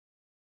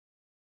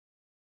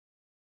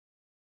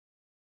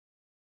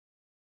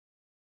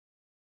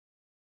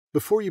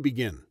Before you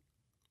begin,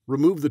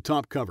 remove the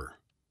top cover.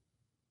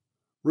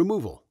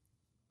 Removal.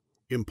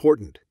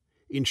 Important.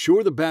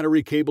 Ensure the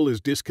battery cable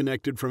is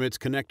disconnected from its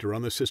connector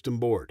on the system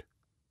board.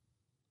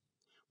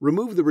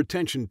 Remove the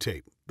retention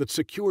tape that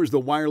secures the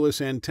wireless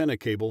antenna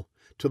cable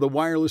to the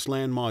wireless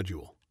LAN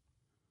module.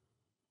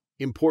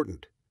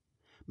 Important.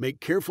 Make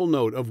careful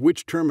note of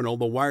which terminal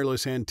the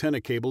wireless antenna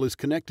cable is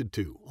connected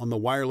to on the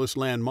wireless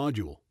LAN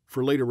module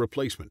for later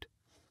replacement.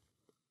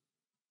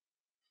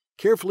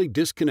 Carefully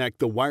disconnect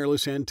the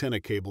wireless antenna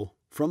cable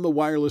from the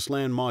wireless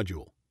LAN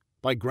module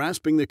by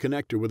grasping the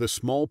connector with a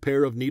small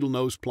pair of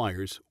needle-nose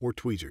pliers or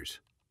tweezers.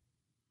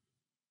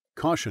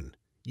 Caution: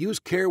 use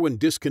care when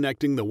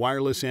disconnecting the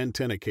wireless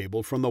antenna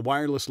cable from the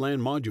wireless LAN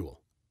module.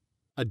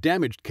 A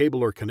damaged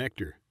cable or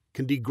connector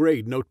can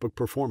degrade notebook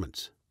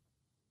performance.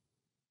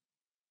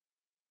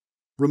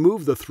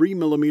 Remove the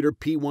 3mm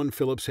P1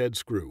 Phillips head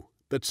screw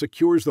that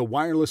secures the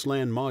wireless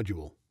LAN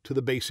module to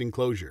the base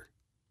enclosure.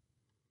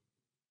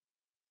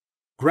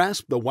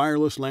 Grasp the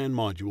wireless LAN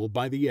module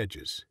by the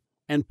edges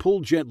and pull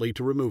gently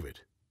to remove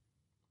it.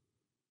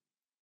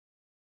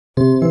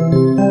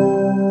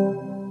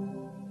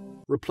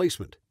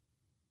 Replacement.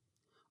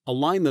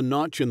 Align the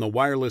notch in the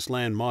wireless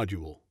LAN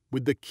module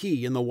with the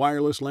key in the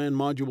wireless LAN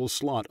module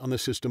slot on the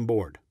system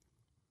board.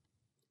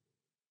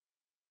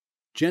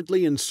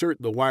 Gently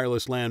insert the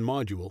wireless LAN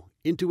module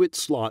into its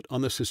slot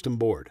on the system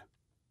board.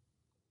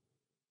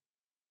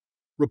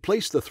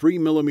 Replace the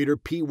 3mm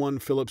P1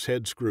 Phillips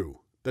head screw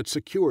that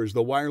secures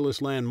the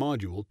wireless LAN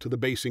module to the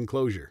base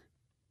enclosure.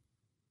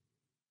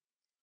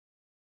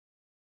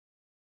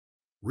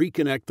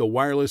 Reconnect the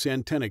wireless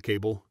antenna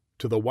cable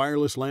to the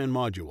wireless LAN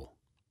module.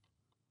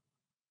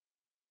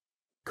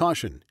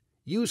 Caution: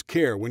 use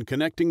care when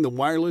connecting the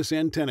wireless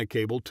antenna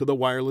cable to the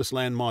wireless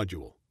LAN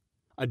module.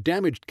 A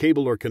damaged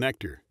cable or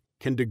connector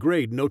can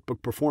degrade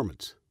notebook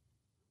performance.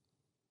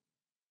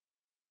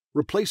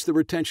 Replace the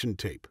retention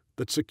tape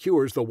that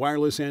secures the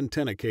wireless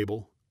antenna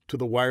cable to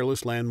the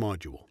wireless LAN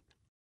module.